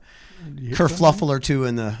 we had a kerfluffle or two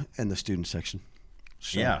in the student section.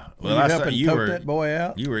 So, Yeah, Well, well, you I help saw and you tote were that boy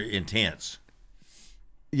out? You were intense.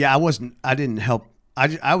 yeah, I didn't help.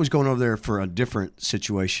 I was going over there for a different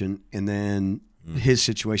situation, and then his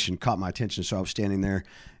situation caught my attention, so I was standing there,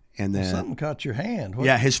 and then Something caught your hand. What,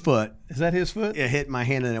 yeah, his foot. Is that his foot? It hit my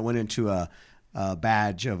hand, and it went into a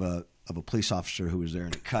badge of a police officer who was there,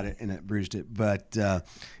 and it cut it and it bruised it. But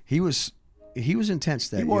he was intense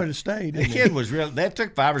that He year. wanted to stay, The didn't he? kid was real. That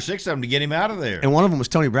took 5 or 6 of them to get him out of there. And one of them was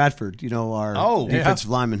Tony Bradford, our Oh, yeah. defensive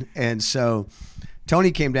lineman. And so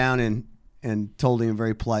Tony came down and told him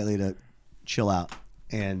very politely to chill out.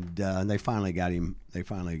 And they finally got him.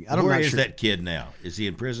 Where is that kid now? Is he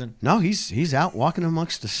in prison? No, he's out walking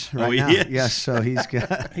amongst us right he now. is? Yes, so he's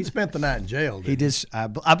got. He spent the night in jail. He did. I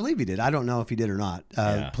believe he did. I don't know if he did or not.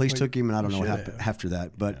 Police took him, and I don't know what should happened after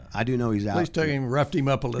that. But I do know he's out. Police took him, roughed him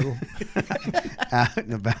up a little. Out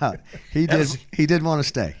and about. He did want to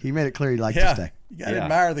stay. He made it clear he'd like to stay. You got to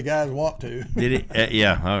admire the guys who want to. Did he?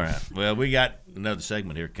 Yeah. All right. Well, we got another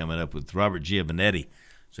segment here coming up with Robert Giovannetti.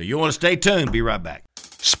 So you want to stay tuned. Be right back.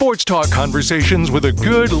 Sports talk conversations with a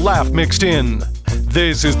good laugh mixed in.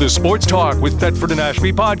 This is the Sports Talk with Thetford and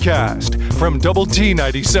Ashby podcast from Double T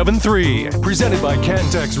 97.3, presented by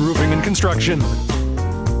Cantex Roofing and Construction.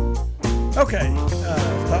 Okay,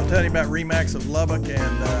 tell you about Remax of Lubbock,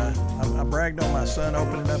 and I bragged on my son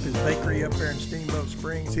opening up his bakery up there in Steamboat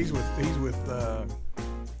Springs. He's with the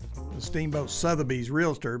Steamboat Sotheby's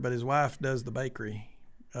realtor, but his wife does the bakery.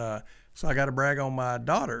 So I got to brag on my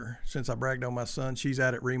daughter since I bragged on my son. She's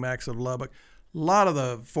out at Remax of Lubbock. lot of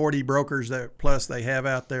the 40 brokers that plus they have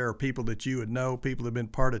out there are people that you would know, people that have been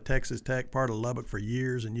part of Texas Tech, part of Lubbock for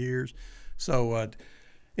years and years. So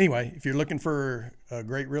anyway, if you're looking for a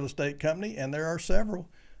great real estate company, and there are several,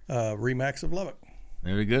 RE/MAX of Lubbock.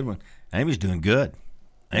 They're a good one. Amy's doing good.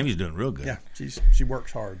 Amy's doing real good. Yeah, she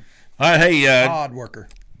works hard. All right, hey, Hard worker.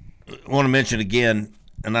 I want to mention again,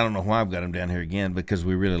 and I don't know why I've got them down here again because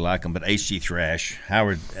we really like them, but HG Thrash,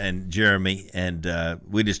 Howard and Jeremy, and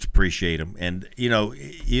we just appreciate them. And, you know,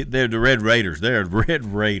 they're the Red Raiders. They're Red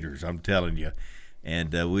Raiders, I'm telling you.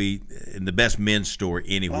 And we in the best men's store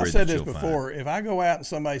anywhere I've that said you'll this before. find. If I go out and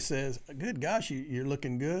somebody says, good gosh, you're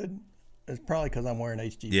looking good, it's probably because I'm wearing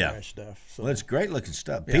HG Thrash stuff. So. Well, it's great looking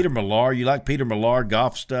stuff. Yeah. Peter Millar, you like Peter Millar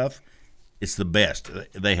golf stuff? It's the best.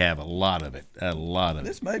 They have a lot of it.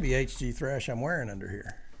 This may be HG Thrash I'm wearing under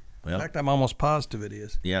here. Well, In fact, I'm almost positive it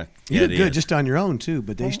is. Yeah. You it look good is. just on your own, too,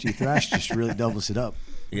 but the HG Thrash just really doubles it up.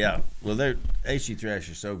 Yeah. Well, HG Thrash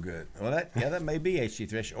is so good. Well, that may be HG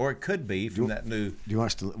Thrash, or it could be from that new Do you want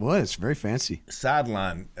us to? Well, it's very fancy.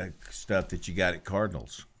 sideline stuff that you got at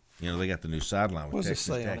Cardinals. You know, they got the new sideline with What's it Texas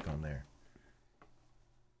say on Tech it? on there.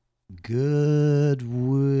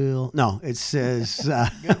 Goodwill. No, it says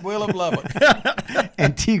Goodwill of Lubbock.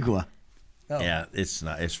 Antigua. Oh. Yeah, it's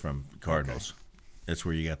not. It's from Cardinals. That's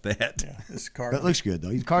where you got that. Yeah, this is That Cardinals. looks good,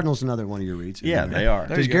 though. Cardinals another one of your reads. Yeah, they are.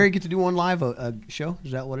 There Does you Gary go. get to do one live show?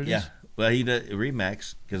 Is that what it is? Yeah. Well, he does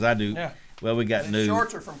RE/MAX because I do. Yeah. Well, we got And new.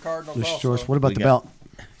 shorts are from Cardinals The also. shorts. What about We the got- belt?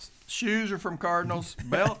 Shoes are from Cardinals.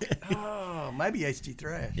 Belt? Oh, maybe HG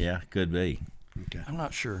Thrash. Yeah, could be. I'm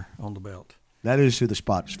not sure on the belt. That is who the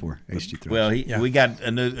spot is for. HG Thrash. Well, Yeah. we got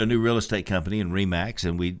a new real estate company in RE/MAX,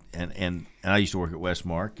 and I used to work at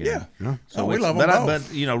Westmark. And Yeah. So Oh, we it's- love 'em both.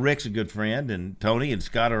 But you know, Rick's a good friend, and Tony and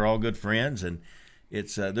Scott are all good friends, and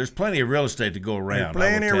it's there's plenty of real estate to go around.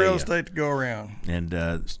 Plenty I of will real tell estate to go around. you. And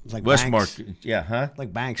like Westmark, banks. yeah, huh?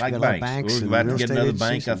 like banks. Like we got a lot of banks. banks We're and about to real get estate another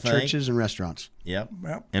agencies bank, I and think. churches and restaurants. Yep.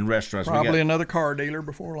 Yep. And restaurants. Probably we got, another car dealer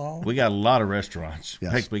before long. we got a lot of restaurants.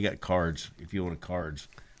 Yes. Heck, we got cards. If you want cards.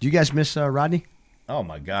 Do you guys miss Rodney? Oh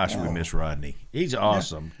my gosh, we miss Rodney. He's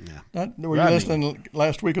awesome. Were you Rodney. listening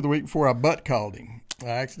last week or the week before? I butt called him. I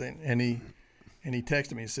accidentally, and he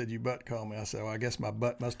texted me and said, "You butt called me." I said, "Well, I guess my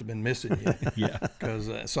butt must have been missing you."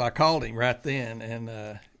 Yeah. So I called him right then,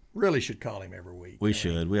 and really should call him every week. We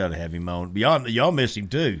should. We ought to have him on. Y'all miss him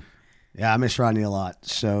too. Yeah, I miss Rodney a lot.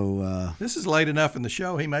 So This is late enough in the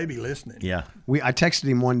show. He may be listening. Yeah. I texted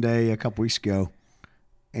him one day a couple weeks ago,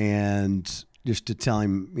 and just to tell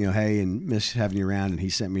him, hey, and miss having you around. And he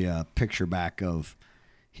sent me a picture back of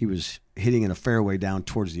he was hitting in a fairway down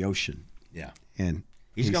towards the ocean, Yeah. and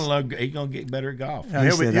He's gonna get better at golf. Yeah, he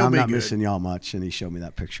he'll said, be "I'm not good. missing y'all much," and he showed me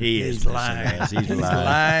that picture. He is He's lying. He's He's lying.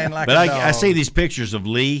 lying like But a dog. I see these pictures of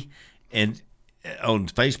Lee and on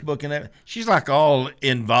Facebook and that. She's like all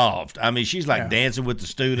involved. I mean, she's like dancing with the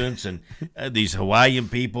students and these Hawaiian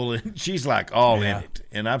people, and she's like all in it.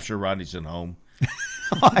 And I'm sure Rodney's at home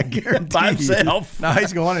I guarantee by you. himself. No,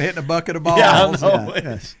 he's going and hitting a bucket of balls. Yeah, I know. Yeah,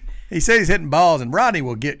 yes. He said he's hitting balls, and Rodney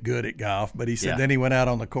will get good at golf. But he said Yeah. then he went out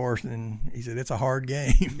on the course, and he said it's a hard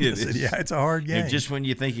game. It I said, is. yeah, it's a hard game. And just when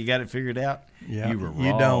you think you got it figured out, yeah, you were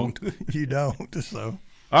you wrong. don't. You don't. So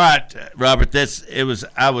All right, Robert.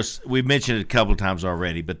 We mentioned it a couple of times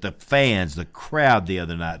already, but the crowd the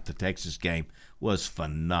other night at the Texas game was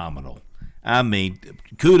phenomenal. I mean,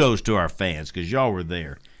 kudos to our fans because y'all were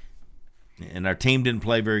there, and our team didn't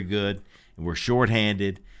play very good, and we're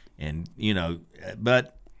shorthanded, and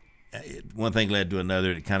but one thing led to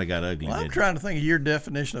another. It kind of got ugly. well, I'm didn't it? trying to think of your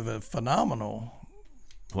definition of a phenomenal.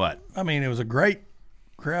 What? I mean, it was a great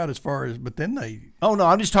crowd as far as, but then they. Oh no,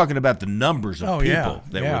 I'm just talking about the numbers of Oh, people yeah,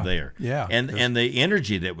 that yeah, were there, yeah. and the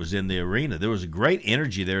energy that was in the arena. There was a great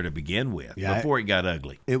energy there to begin with before it got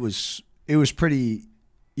ugly. It was pretty.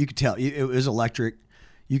 You could tell it was electric.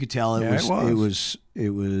 You could tell it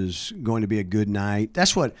was going to be a good night.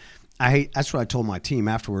 That's what I hate. That's what I told my team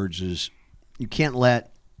afterwards. Is you can't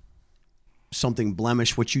let something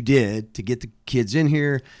blemish what you did to get the kids in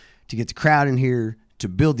here, to get the crowd in here, to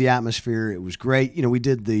build the atmosphere. It was great. We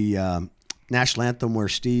did the national anthem where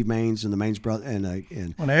Steve Maines and the Maines brother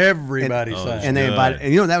and When everybody sang. and they good. invited.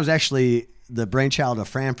 And that was actually the brainchild of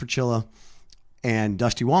Fran Frachilla and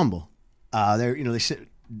Dusty Womble. They sit.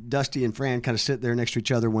 Dusty and Fran kind of sit there next to each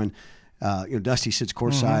other when, Dusty sits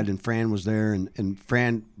courtside and Fran was there, and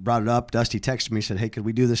Fran brought it up. Dusty texted me, said, "Hey, could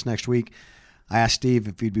we do this next week?" I asked Steve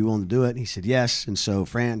if he'd be willing to do it. And he said yes, and so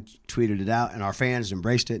Fran tweeted it out, and our fans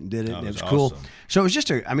embraced it and did it, and it was cool. awesome. So it was just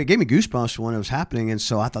it gave me goosebumps when it was happening, and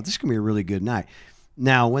so I thought this is gonna be a really good night.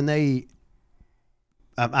 Now when I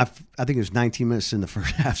think it was 19 minutes in the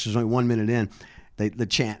first half, so it was only 1 minute in. the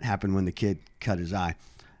chant happened when the kid cut his eye.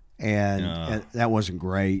 And that wasn't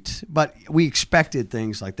great. But we expected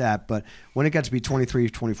things like that. But when it got to be 23,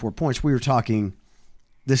 24 points, we were talking,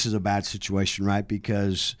 this is a bad situation, right?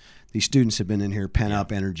 Because these students have been in here, pent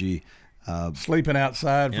up energy. Sleeping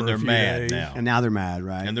outside for a few days. Now. And now they're mad,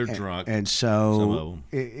 right? And they're drunk. And so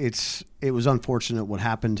it was unfortunate what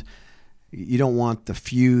happened. You don't want the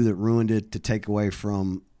few that ruined it to take away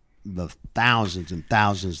from the thousands and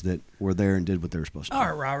thousands that were there and did what they were supposed to do. All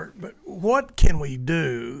right, Robert, but what can we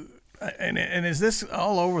do? And is this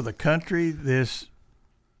all over the country, this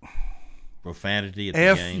profanity at the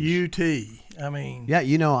F-U-T? games? I mean, yeah,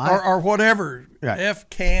 or whatever. Right. F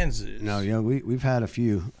Kansas. No, yeah, we've had a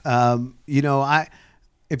few.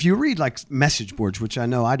 If you read like message boards, which I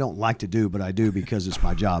know I don't like to do, but I do because it's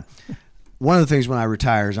my job. One of the things when I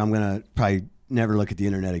retire is I'm going to probably never look at the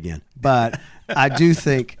internet again. But I do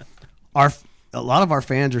think a lot of our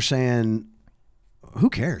fans are saying, who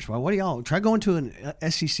cares? Well, what do y'all try going to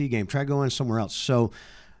an SEC game? Try going somewhere else. So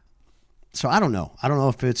I don't know. I don't know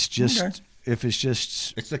if it's just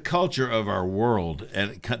it's the culture of our world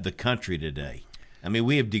and the country today. I mean,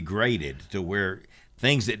 we have degraded to where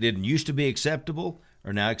things that didn't used to be acceptable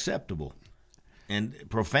are now acceptable, and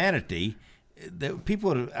profanity.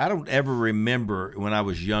 I don't ever remember when I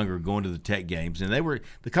was younger going to the Tech games, and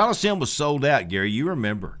the Coliseum was sold out. Gary, you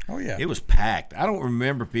remember? Oh yeah, it was packed. I don't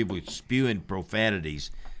remember people spewing profanities,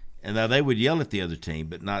 and now they would yell at the other team,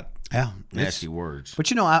 but not nasty words.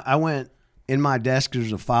 But I went in my desk.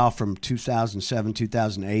 There's a file from 2007,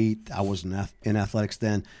 2008. I was in athletics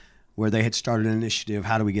then, where they had started an initiative.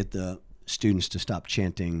 How do we get the students to stop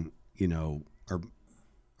chanting?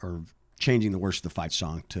 Or changing the words of the fight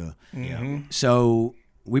song to. So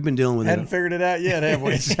we've been dealing with Hadn't figured it out yet, have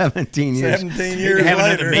we? 17 years. 17 years have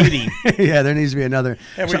later. another meeting. Yeah, there needs to be another.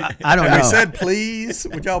 I don't know. We said please.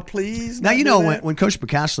 Would y'all please? Now when Coach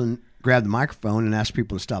McCaslin grabbed the microphone and asked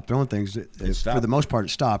people to stop throwing things, for the most part it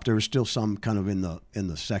stopped. There was still some kind of in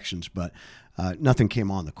the sections, but nothing came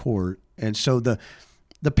on the court. And so the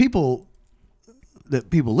people that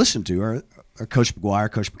people listen to are Coach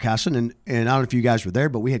McGuire, Coach McCaslin, and I don't know if you guys were there,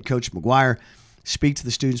 but we had Coach McGuire speak to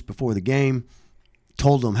the students before the game,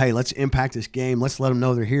 told them, hey, let's impact this game. Let's let them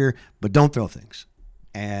know they're here, but don't throw things.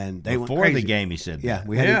 And they before went crazy. The game, he said that. Yeah,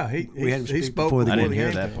 we had him speak before the game. I didn't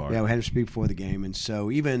hear that part. Yeah, we had him speak before the game. And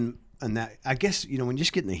so even in that, I guess, when you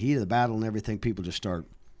just get in the heat of the battle and everything, people just start.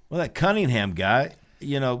 Well, that Cunningham guy,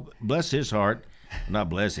 bless his heart. Not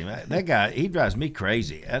bless him. That guy, he drives me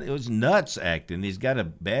crazy. It was nuts acting. He's got a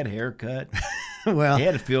bad haircut. Well, he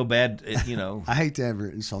had to feel bad, I hate to ever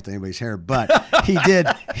insult anybody's hair, but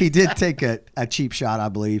he did take a cheap shot, I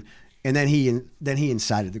believe, and then he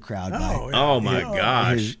incited the crowd. Oh my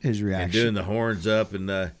gosh, his reaction, and doing the horns up, and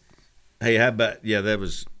hey, how about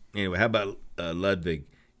how about Ludwig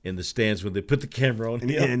in the stands when they put the camera on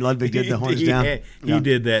him? And Ludwig did the horns down. He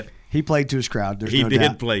did that. He played to his crowd. He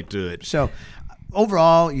did play to it. So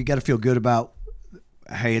overall, you got to feel good about,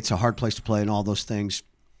 hey, it's a hard place to play and all those things.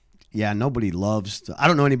 Yeah, nobody loves. I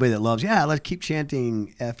don't know anybody that loves. Yeah, let's keep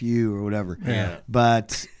chanting "F you" or whatever. Yeah.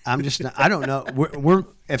 But I'm just. I don't know. We're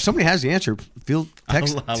if somebody has the answer,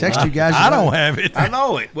 text you guys. I don't have it. I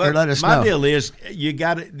know it. Well, or let us my know. deal is you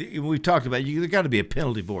got it. We've talked about you. There got to be a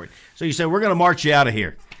penalty for it. So you say we're going to march you out of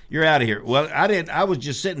here. You're out of here. Well, I didn't. I was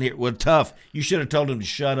just sitting here. Well, tough. You should have told them to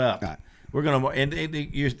shut up. Right. We're going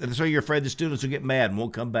to, so you're afraid the students will get mad and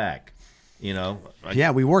won't come back.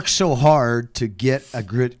 Yeah, we work so hard to get a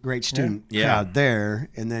great student crowd there,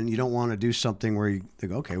 and then you don't want to do something where you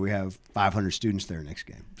think, okay, we have 500 students there next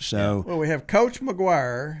game. So, well, we have Coach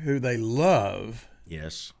McGuire, who they love.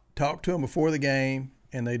 Yes. Talked to him before the game,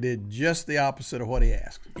 and they did just the opposite of what he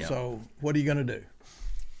asked. Yeah. So, what are you going to do?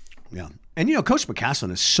 Yeah, and Coach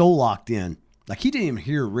McCaslin is so locked in. Like he didn't even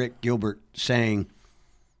hear Rick Gilbert saying,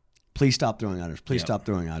 "Please stop throwing items. Please stop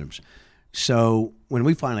throwing items." So when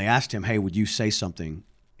we finally asked him, hey, would you say something?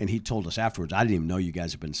 And he told us afterwards, I didn't even know you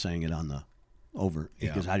guys have been saying it on the over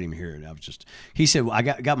because I didn't even hear it. I was just, he said, well, I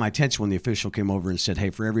got my attention when the official came over and said,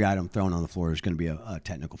 hey, for every item thrown on the floor, there's going to be a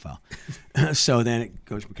technical foul. So then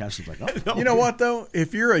Coach McCaslin was like, oh. You know what, though?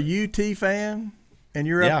 If you're a UT fan and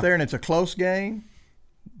you're up there and it's a close game,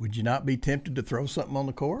 would you not be tempted to throw something on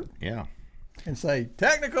the court? Yeah. And say,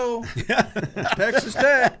 technical, Texas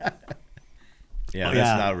Tech. Yeah,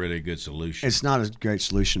 that's not really a good solution. It's not a great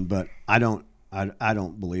solution, but I don't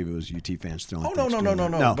believe it was UT fans throwing. Oh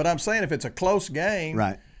no! But I'm saying if it's a close game,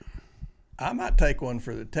 right? I might take one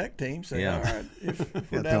for the Tech team. Say, all right,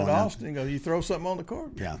 if we're down at Austin, you throw something on the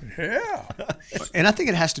court. Yeah. And I think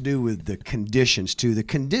it has to do with the conditions too. The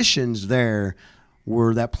conditions there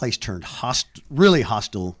were that place turned really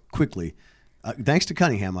hostile quickly. thanks to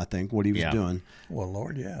Cunningham, I think, what he was doing. Well,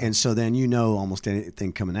 Lord, yeah. And so then almost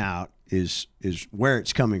anything coming out is where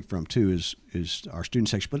it's coming from too is our student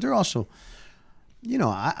section. But they're also,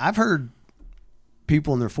 I've heard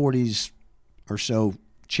people in their 40s or so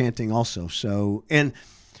chanting also. So, and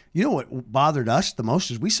you know what bothered us the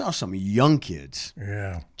most is we saw some young kids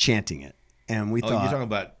chanting it. And we thought. You're talking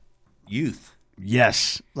about youth.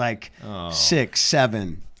 Yes. Like 6,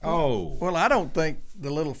 7. Oh. Well, I don't think the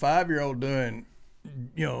little 5-year-old doing,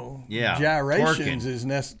 gyrations is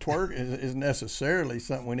necessarily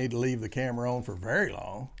something we need to leave the camera on for very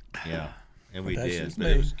long. Yeah. And we But that's did. just But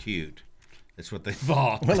me. it was cute. That's what they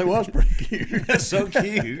thought. Well, it was pretty cute. That's so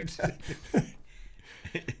cute.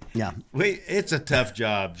 Yeah. It's a tough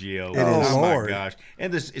job, Gio. is. Oh, my Lord. gosh.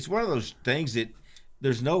 And it's one of those things that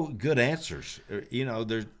there's no good answers.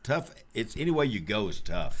 There's tough. It's any way you go is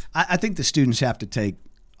tough. I think the students have to take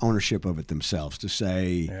ownership of it themselves to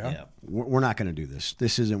say, we're not going to do this.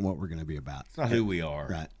 This isn't what we're going to be about. It's not who we are.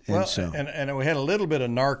 Right. Well, and we had a little bit of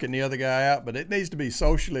narking the other guy out, but it needs to be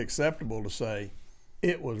socially acceptable to say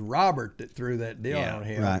it was Robert that threw that deal on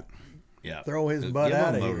him. Right. Yeah. Throw his butt Give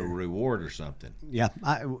out them of a here. reward or something. Yeah,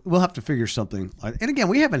 we'll have to figure something. And again,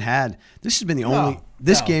 we haven't had. This has been the only.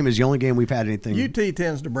 This game is the only game we've had anything. UT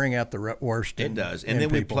tends to bring out the worst. It does, and then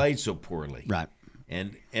we played so poorly. Right.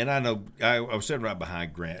 And I know I was sitting right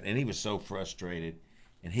behind Grant, and he was so frustrated,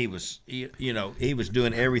 and he was he was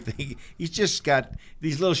doing everything. He's just got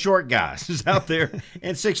these little short guys out there,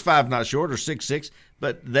 and 6'5" not short, or 6'6",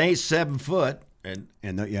 but they ain't 7 foot. And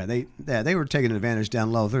they were taking advantage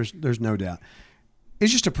down low. There's no doubt.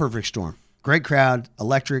 It's just a perfect storm. Great crowd,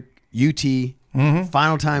 electric, UT,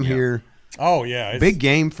 final time here. Oh yeah, big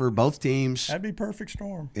game for both teams. That'd be perfect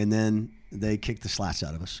storm. And then they kicked the slats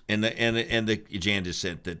out of us. And Jan just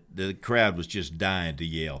said that the crowd was just dying to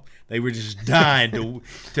yell. They were just dying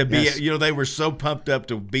to be. Yes. They were so pumped up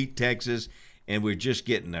to beat Texas. And we're just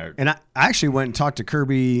getting there. And I actually went and talked to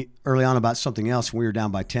Kirby early on about something else. We were down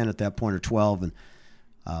by 10 at that point, or 12. And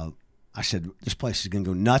I said, this place is going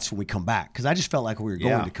to go nuts when we come back. Because I just felt like we were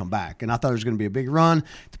going to come back. And I thought it was going to be a big run.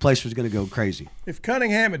 The place was going to go crazy. If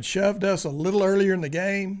Cunningham had shoved us a little earlier in the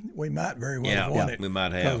game, we might very well have won it. We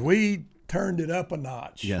might have. Because we turned it up a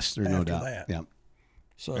notch. Yes, there's no doubt. That. Yeah.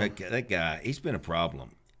 So that guy, he's been a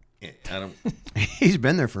problem. He's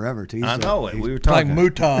been there forever too. I know it. We were like talking.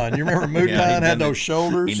 Mouton. You remember Mouton had those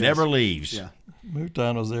shoulders? He never leaves. Yeah.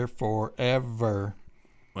 Mouton was there forever.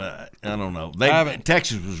 Well, I don't know.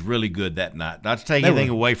 Texas was really good that night. Not to take anything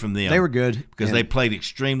away from them. They were good. Because they played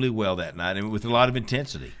extremely well that night and with a lot of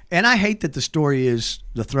intensity. And I hate that the story is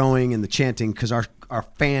the throwing and the chanting because our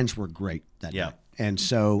fans were great that night. And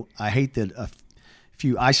so I hate that a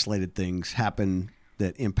few isolated things happen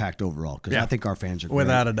that impact overall because I think our fans are great.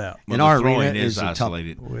 Without a doubt. And our arena is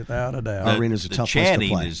isolated. Without a doubt. Our arena is a tough place to play. The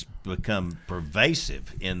chanting has become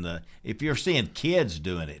pervasive if you're seeing kids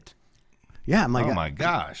doing it. Yeah, oh my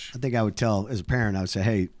gosh! I think I would tell as a parent. I would say,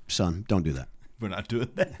 "Hey, son, don't do that. We're not doing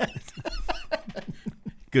that."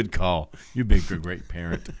 Good call. You've been a great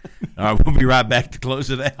parent. All right, we'll be right back to close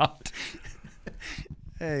it out.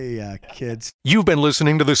 Hey, kids. You've been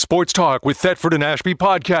listening to the Sports Talk with Thetford and Ashby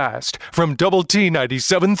podcast from Double T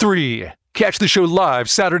 97.3. Catch the show live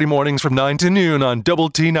Saturday mornings from 9 to noon on Double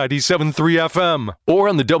T 97.3 FM or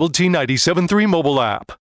on the Double T 97.3 mobile app.